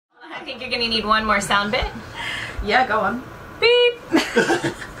I think you're going to need one more sound bit. Yeah, go on. Beep.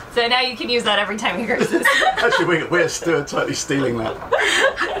 So now you can use that every time he curses. Actually, we're still totally stealing that.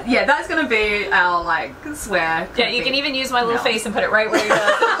 Yeah, that's gonna be our like swear. Yeah, you can even use my little face and put it right where he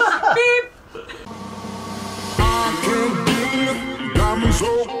does. Beep. I can't diamonds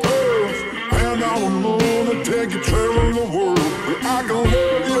so pale, and I'm gonna take you traveling the world. I can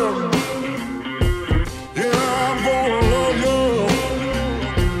love you. Yeah, I'm gonna love you.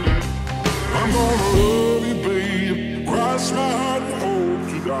 I'm gonna love you, babe. Cross my heart and hope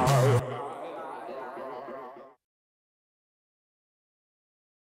to die.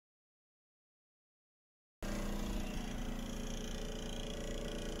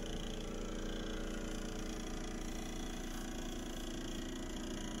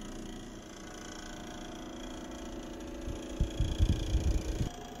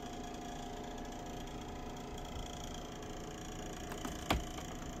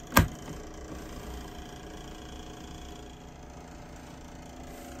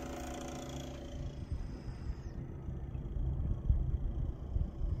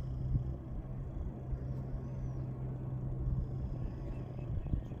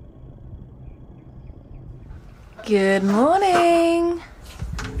 Good morning.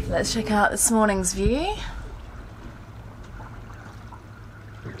 Let's check out this morning's view.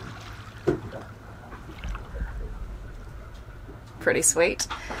 Pretty sweet.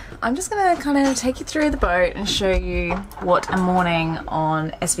 I'm just gonna kind of take you through the boat and show you what a morning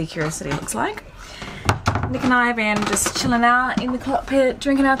on SV Curiosity looks like. Nick and I have been just chilling out in the cockpit,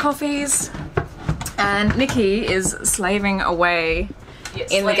 drinking our coffees, and Nikki is slaving away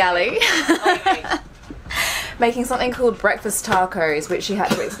in the galley. Making something called breakfast tacos, which she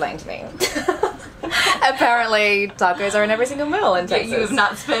had to explain to me. Apparently, tacos are in every single meal in Texas. You have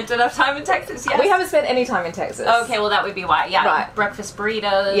not spent enough time in Texas yet. We haven't spent any time in Texas. Okay, well that would be why. Yeah, right. Breakfast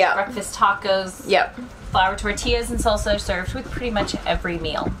burritos, yep. breakfast tacos, yep. Flour tortillas and salsa served with pretty much every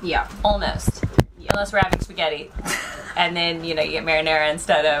meal. Yeah, almost. Yep. Unless we're having spaghetti, and then you get marinara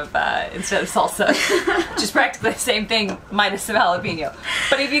instead of salsa, which is practically the same thing minus some jalapeno.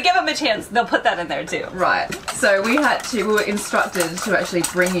 But if you give them a chance, they'll put that in there too. Right. So we were instructed to actually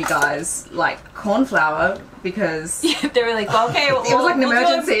bring you guys like corn flour because they were like, well, okay, it was like an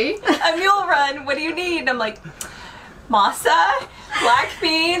emergency. A mule run. What do you need? And I'm like, masa, black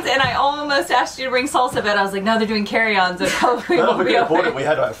beans, and I almost asked you to bring salsa, but I was like, no, they're doing carry-ons, so probably No, won't we be could have bought okay. it. We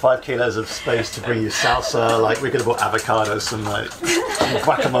had like 5 kilos of space to bring you salsa. Like we could have bought avocados, some like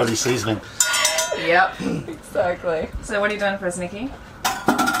guacamole seasoning. Yep, exactly. So what are you doing for us, Nikki?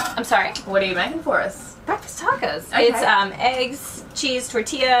 I'm sorry? What are you making for us? Breakfast tacos. Okay. It's eggs, cheese,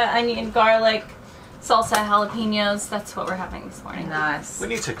 tortilla, onion, garlic, salsa, jalapenos. That's what we're having this morning. Nice. We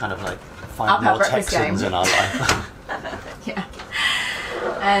need to kind of like find more Texans in our life. Yeah.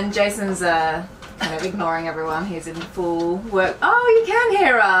 And Jason's kind of ignoring everyone. He's in full work. Oh, you can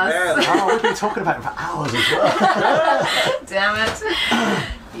hear us. Yeah, oh, we've been talking about it for hours as well. Damn it.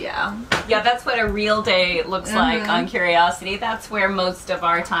 Yeah. Yeah, that's what a real day looks like on Curiosity. That's where most of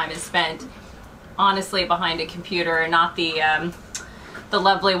our time is spent, honestly, behind a computer, not the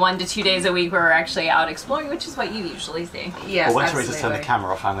lovely 1 to 2 days a week where we're actually out exploring, which is what you usually see. Yeah. Well, when Teresa's turned the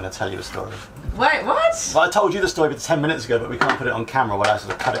camera off, I'm going to tell you a story. Wait, what? Well, I told you the story 10 minutes ago, but we can't put it on camera. We'll have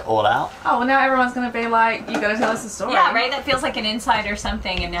to cut it all out. Oh, well, now everyone's going to be like, you got to tell us the story. Yeah, right? That feels like an insight or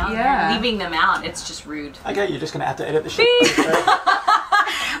something, and now you're leaving them out. It's just rude. Okay, you're just going to have to edit the shit.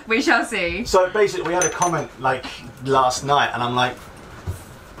 We shall see. So basically, we had a comment like last night, and I'm like,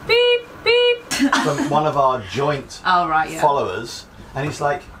 beep, beep, from one of our joint followers, and he's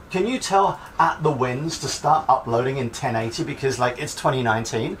like, can you tell at the Wynns to start uploading in 1080 because like it's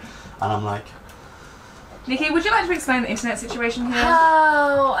 2019? And I'm like, Nikki, would you like to explain the internet situation here?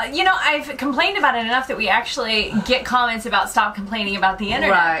 Oh, I've complained about it enough that we actually get comments about stop complaining about the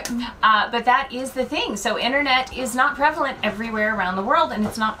internet. Right. But that is the thing. So internet is not prevalent everywhere around the world, and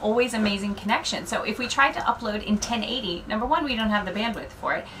it's not always amazing connection. So if we tried to upload in 1080, number one, we don't have the bandwidth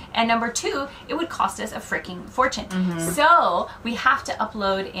for it. And number two, it would cost us a freaking fortune. So we have to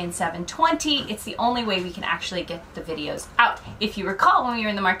upload in 720. It's the only way we can actually get the videos out. If you recall, when we were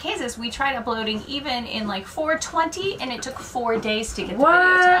in the Marquesas, we tried uploading even in like 420, and it took 4 days to get the video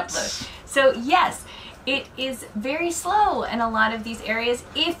to upload. So yes, it is very slow in a lot of these areas,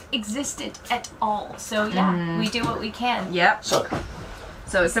 if existent at all. So yeah, we do what we can. Yep. So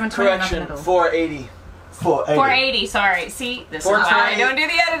it's 720. Correction, 480. 480. 480, sorry. See, this is 420. why I don't do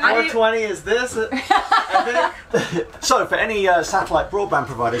the editing. 420 is this, I think. So, for any satellite broadband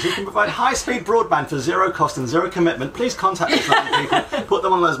providers who can provide high-speed broadband for zero cost and zero commitment, please contact these people. Put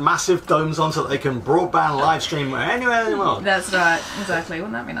them on those massive domes on so that they can broadband live stream anywhere in the world. That's right, exactly.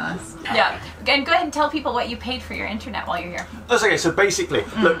 Wouldn't that be nice? Yeah. And go ahead and tell people what you paid for your internet while you're here. That's okay. So basically,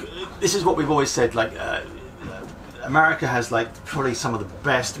 look, this is what we've always said. Like, America has like probably some of the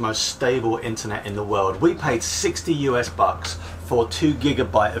best, most stable internet in the world. We paid $60 for 2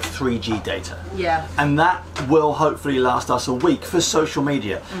 GB of 3G data. Yeah. And that will hopefully last us a week for social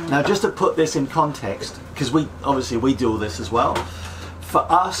media. Now, just to put this in context, because we do all this as well. For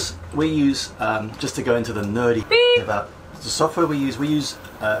us, we use just to go into the nerdy about the software we use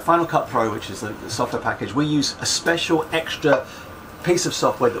Final Cut Pro, which is the software package. We use a special extra piece of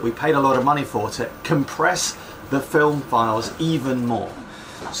software that we paid a lot of money for to compress the film files even more.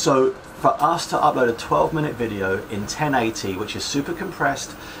 So for us to upload a 12-minute video in 1080, which is super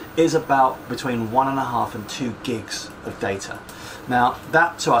compressed, is about between 1.5 and 2 gigs of data. Now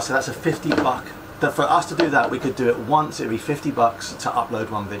that to us, so that's a $50. That for us to do that, we could do it once. It'd be $50 to upload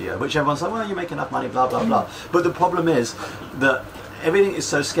one video, which everyone's like, well, you make enough money, blah blah blah. But the problem is that everything is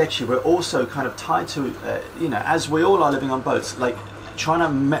so sketchy. We're also kind of tied to, you know, as we all are living on boats, like trying to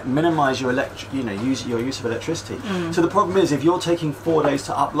minimize your use of electricity. So the problem is, if you're taking 4 days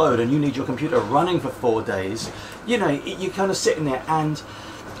to upload and you need your computer running for 4 days, you know, you're kind of sitting there. And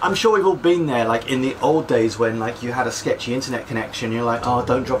I'm sure we've all been there, like in the old days when like you had a sketchy internet connection. You're like, oh,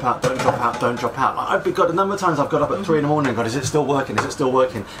 don't drop out, don't drop out, don't drop out. Like, I've got a number of times I've got up at 3 in the morning and gone, is it still working? Is it still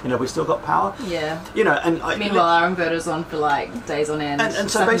working? You know, we still got power. Yeah. You know, and meanwhile, our inverter's on for like days on end. And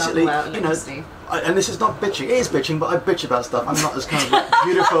so basically, you know, and this is not bitching. It is bitching, but I bitch about stuff. I'm not as kind of like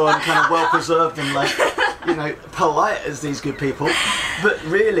beautiful and kind of well preserved and like, you know, polite as these good people. But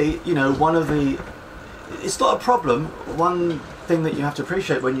really, you know, it's not a problem. One thing that you have to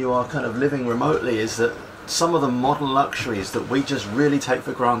appreciate when you are kind of living remotely is that some of the modern luxuries that we just really take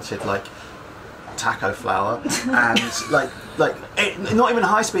for granted, like taco flour and not even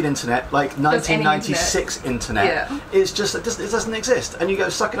high-speed internet, like 1996 internet. It's just it doesn't exist. And you go,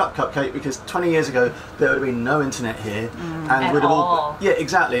 suck it up, Cupcake, because 20 years ago there would have been no internet here, and we'd have all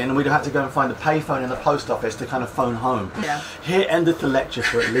exactly, and we'd have had to go and find a payphone in the post office to kind of phone home. Here ended the lecture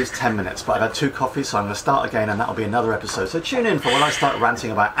for at least 10 minutes, but I've had 2 coffees, so I'm going to start again, and that'll be another episode. So tune in for when I start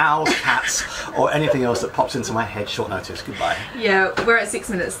ranting about owls, cats, or anything else that pops into my head short notice. Goodbye. Yeah, we're at 6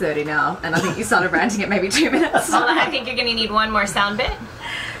 minutes 30 now, and I think you started ranting at maybe 2 minutes. Well, I think you're going to need one more sound bit.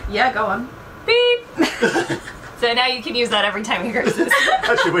 Yeah, go on. Beep! So now you can use that every time he curses.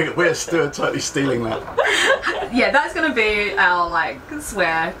 Actually, we're still totally stealing that. Yeah, that's going to be our, like,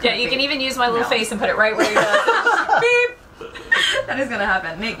 swear. Yeah, you can even use my little face and put it right where he does. Beep! That is going to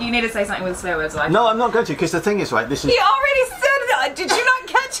happen. Nick, you need to say something with swear words. Like no, I'm not going to, because the thing is, right, this is... He already said that! Did you not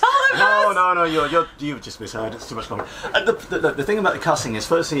catch all of us? No, you've just misheard. It's too much comment. The thing about the cussing is,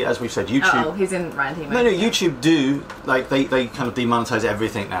 firstly, as we've said, YouTube... Oh, he's in ranting mode. No, YouTube do, like, they kind of demonetize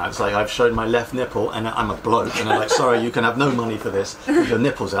everything now. It's like, I've shown my left nipple and I'm a bloke, and they're like, sorry, you can have no money for this with your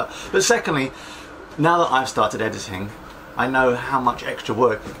nipples out. But secondly, now that I've started editing, I know how much extra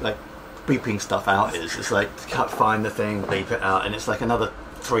work, like, beeping stuff out is. It's like, find the thing, beep it out, and it's like another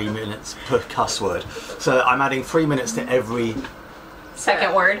 3 minutes per cuss word. So I'm adding 3 minutes to every...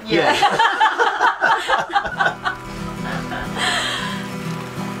 second word. Yeah.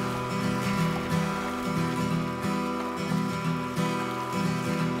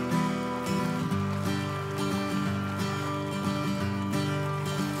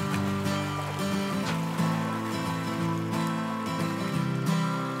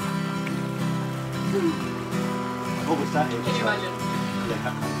 What was that? Can you imagine?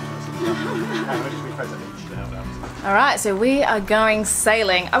 Alright, so we are going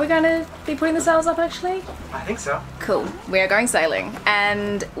sailing. Are we going to be putting the sails up actually? I think so. Cool. We are going sailing,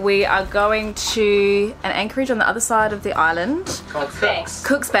 and we are going to an anchorage on the other side of the island. Called Cooks.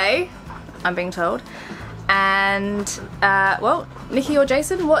 Cooks Bay, I'm being told. And, well, Nikki or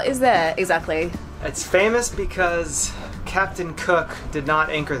Jason, what is there exactly? It's famous because Captain Cook did not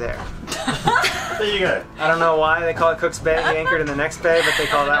anchor there. There you go. I don't know why they call it Cook's Bay. He anchored in the next bay, but they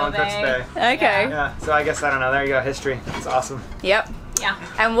call that one Cook's Bay. Okay. Yeah, so I guess, I don't know. There you go, history. It's awesome. Yep. Yeah.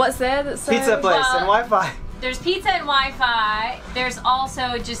 And what's there that's so... Pizza place and Well, Wi-Fi. There's pizza and Wi-Fi. There's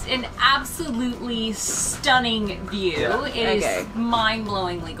also just an absolutely stunning view. Yeah. It is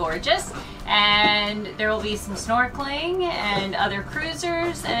mind-blowingly gorgeous. And there will be some snorkeling and other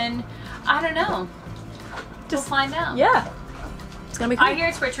cruisers, and I don't know. Just find out. Yeah. It's gonna be cool. I hear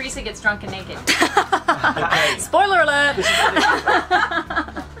it's where Teresa gets drunk and naked. Spoiler alert!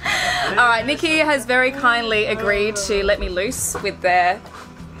 Alright, Nikki has very kindly agreed to let me loose with their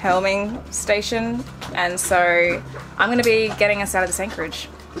helming station, and so I'm going to be getting us out of this anchorage.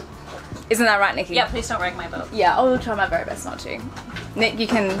 Isn't that right, Nikki? Yeah, please don't wreck my boat. Yeah, I'll try my very best not to. Nick, you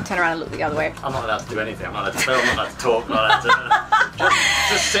can turn around and look the other way. I'm not allowed to do anything. I'm not allowed to film, I'm not allowed to talk, I'm not allowed to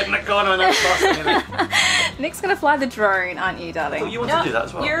just sit in the corner and not crossing anything. Nick's going to fly the drone, aren't you, darling? Oh, you want to do that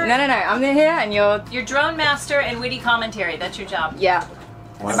as well? You're, No, I'm here and you're... You're drone master and witty commentary. That's your job. Yeah.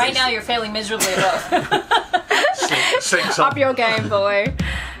 One of Right these. now you're failing miserably at both. Sing Up something. your game, boy.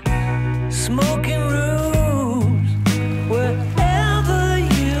 Smoking rooms wherever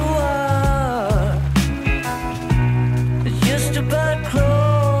you are. It's just about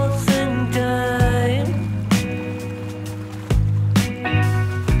clothes and time.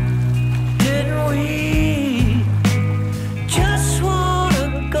 Didn't we just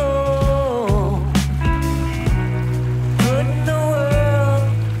wanna go? Putting the world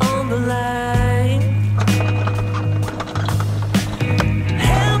on the line.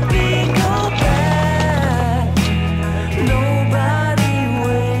 Help me go back. Nobody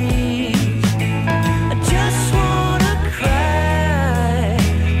waits. I just wanna cry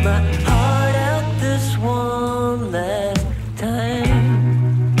my heart out this one last time.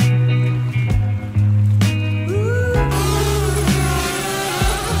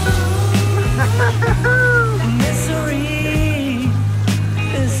 Misery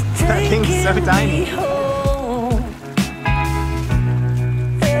is thing's so taking tiny. me home.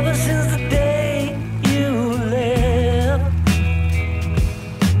 Ever since the day you left,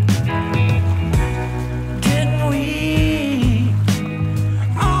 didn't we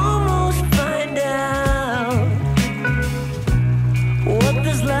almost find out what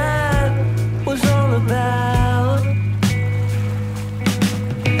this life was all about?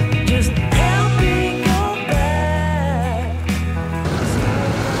 Just help me go back.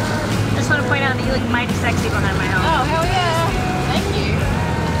 I just want to point out that you look mighty sexy behind my helmet. Oh, hell yeah. Thank you.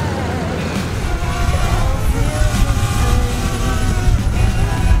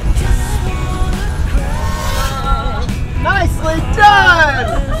 Nicely done!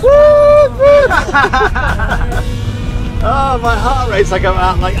 Oh, my heart rate's like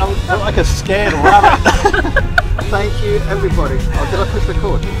I'm like a scared rabbit. Thank you, everybody. Oh, did I push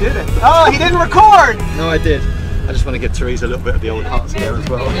record? You did it. Oh, he didn't record! No, I did. I just want to give Therese a little bit of the old heart scare as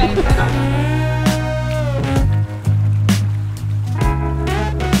well.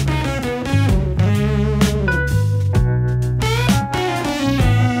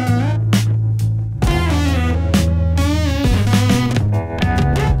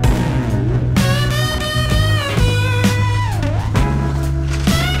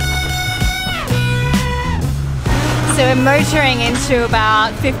 So we're motoring into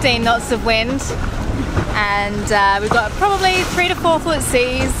about 15 knots of wind, and we've got probably 3 to 4 foot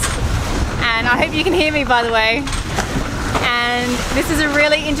seas, and I hope you can hear me, by the way. And this is a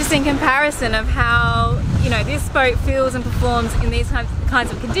really interesting comparison of how, you know, this boat feels and performs in these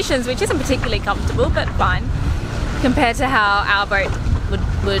kinds of conditions, which isn't particularly comfortable, but fine, compared to how our boat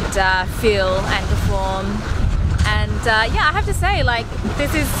would feel and perform. And yeah, I have to say, like,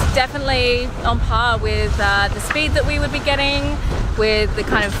 this is definitely on par with the speed that we would be getting, with the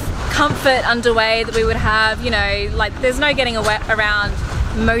kind of comfort underway that we would have. You know, like, there's no getting around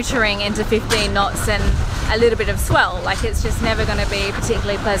motoring into 15 knots and a little bit of swell. Like, it's just never going to be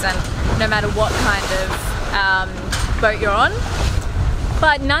particularly pleasant, no matter what kind of boat you're on.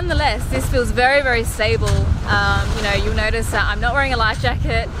 But nonetheless, this feels very, very stable. You know, you'll notice that I'm not wearing a life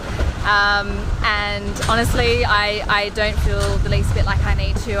jacket. And honestly, I don't feel the least bit like I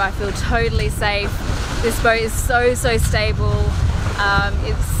need to. I feel totally safe. This boat is so stable.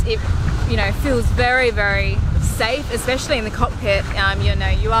 It you know, feels very, very safe, especially in the cockpit. You know,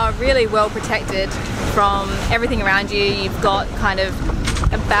 you are really well protected from everything around you. You've got kind of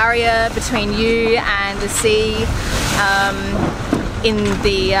a barrier between you and the sea. In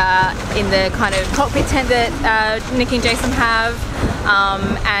the kind of cockpit tent that Nikki and Jason have,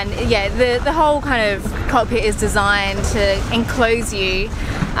 and yeah, the whole kind of cockpit is designed to enclose you,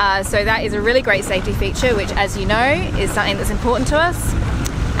 so that is a really great safety feature, which, as you know, is something that's important to us.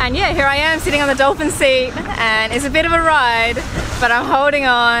 And yeah, here I am sitting on the dolphin seat, and it's a bit of a ride, but I'm holding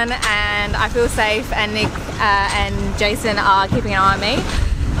on and I feel safe, and Nick and Jason are keeping an eye on me,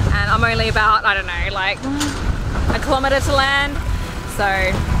 and I'm only about, I don't know, like a kilometre to land. So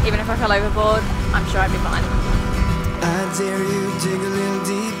even if I fell overboard, I'm sure I'd be fine. I dare you dig a little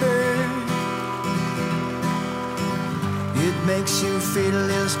deeper. It makes you feel a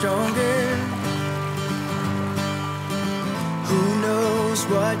little stronger. Who knows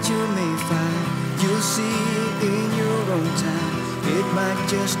what you may find? You'll see in your own time. It might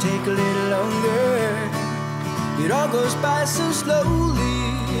just take a little longer. It all goes by so slowly.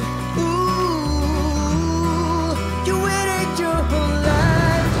 Ooh, you waited your whole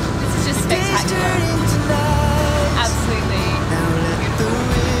life. This is just spectacular. Absolutely. Now let the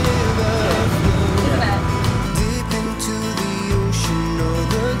river flow. Isn't it? Deep into the ocean all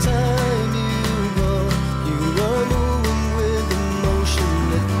the time you go. You are moving with emotion.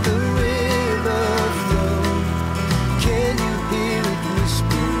 Let the river flow. Can you hear it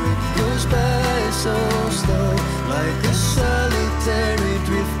whisper? It goes by so slow, like a solitary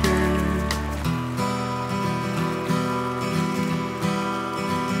drifter.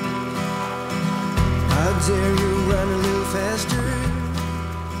 How dare you run a little faster?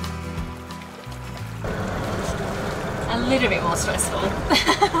 A little bit more stressful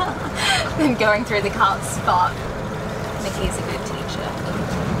than going through the carts, but Nikki is a good teacher.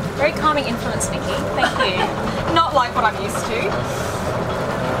 Very calming influence, Nikki. Thank you. Not like what I'm used to.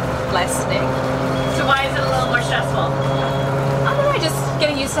 Bless Nick. So why is it a little more stressful? I don't know, just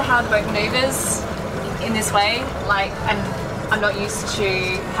getting used to how the boat maneuvers in this way. Like, and I'm not used to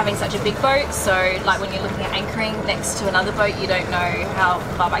having such a big boat, so like when you're looking at anchoring next to another boat, you don't know how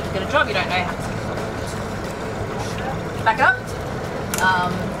far back you're going to drop, you don't know how to back up.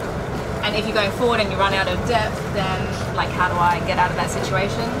 And if you're going forward and you run out of depth, then like how do I get out of that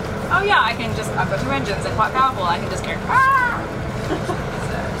situation? Oh yeah, I've got 2 engines, they're quite powerful, I can just go ah!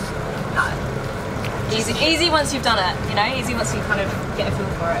 So, no. Easy once you've done it, you know, easy once you kind of get a feel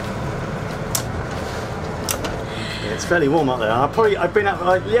for it. It's fairly warm out there. I've been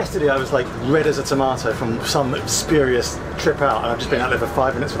out, yesterday I was like red as a tomato from some spurious trip out, and I've just been out there for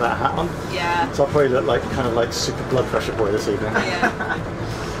 5 minutes without a hat on. Yeah. So I'll probably look like kind of like super blood pressure boy this evening. Yeah.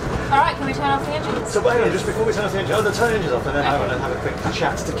 Alright, can we turn off the engines? So wait, just before we turn off the engine, turn the engines off, and then I want to have a quick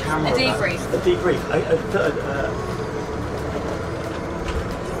chat to camera. A debrief. A debrief.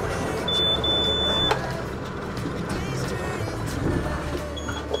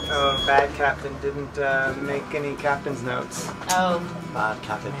 Oh, bad captain didn't make any captain's notes. Oh. Bad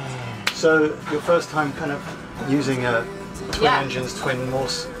captain. So your first time kind of using twin engines, twin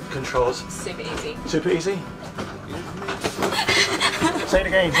Morse controls. Super easy. Super easy? Say it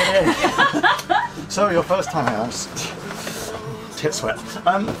again, So your first time, hang on, tit sweat.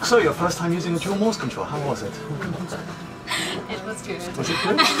 So your first time using a dual Morse control, how was it? It was good. Was it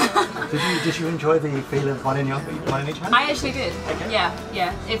good? did you enjoy the feel of one in each hand? I actually did. Okay.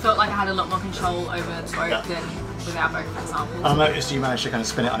 Yeah. It felt like I had a lot more control over the boat than without boat, for example. I noticed you managed to kind of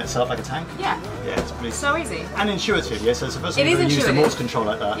spin it on itself like a tank. Yeah. Yeah, it's pretty. So easy. And intuitive, yes. So it's the first time It you've is ever used a intuitive. Morse control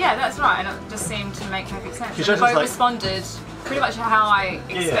like that. Yeah, that's right, and it just seemed to make perfect sense. Because The boat Jason's like- responded pretty much how I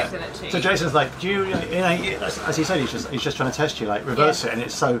expected it to. So Jason's like, do you know, as he said, he's just trying to test you, like reverse it, and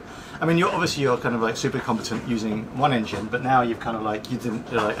it's so. I mean, you're kind of like super competent using one engine, but now you've kind of like you're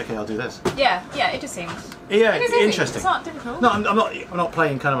like, okay, I'll do this. Yeah, it just seemed. Yeah, it is easy. interesting. It's not difficult. No, I'm not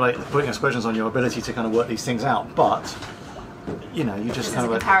playing kind of like putting aspersions on your ability to kind of work these things out, but you know, you just This kind is of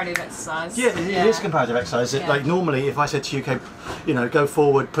a like. comparative exercise. Yeah, it is a comparative exercise. Yeah. Like normally, if I said to you, okay, you know, go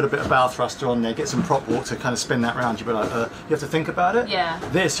forward, put a bit of bow thruster on there, get some prop walk to kind of spin that round, you'd be like, you have to think about it. Yeah.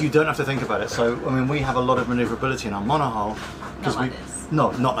 This, you don't have to think about it. So, I mean, we have a lot of manoeuvrability in our monohull. Not like this. No,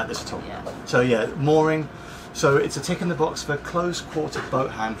 not like this at all. Yeah. So yeah, mooring. So it's a tick in the box for close quarter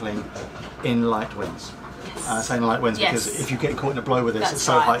boat handling in light winds. Saying light winds because if you get caught in a blow with this, That's it's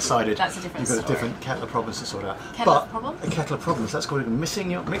so right. high-sided. That's a different You've got a story. different kettle of problems to sort out. Kettle of But problems? a kettle of problems. That's called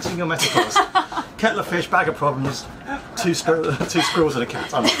mixing your metaphors. Kettle of fish, bag of problems, two squirrels and a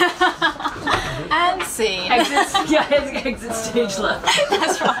cat. And scene. Exit stage left.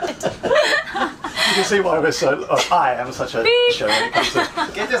 That's right. You can see why I am such a show when it comes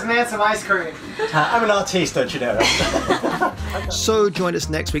to. Get this man some ice cream. I'm an artiste, don't you know? So join us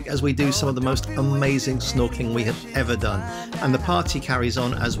next week as we do some of the most amazing snorkeling we have ever done, and the party carries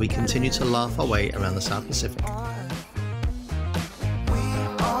on as we continue to laugh our way around the South Pacific.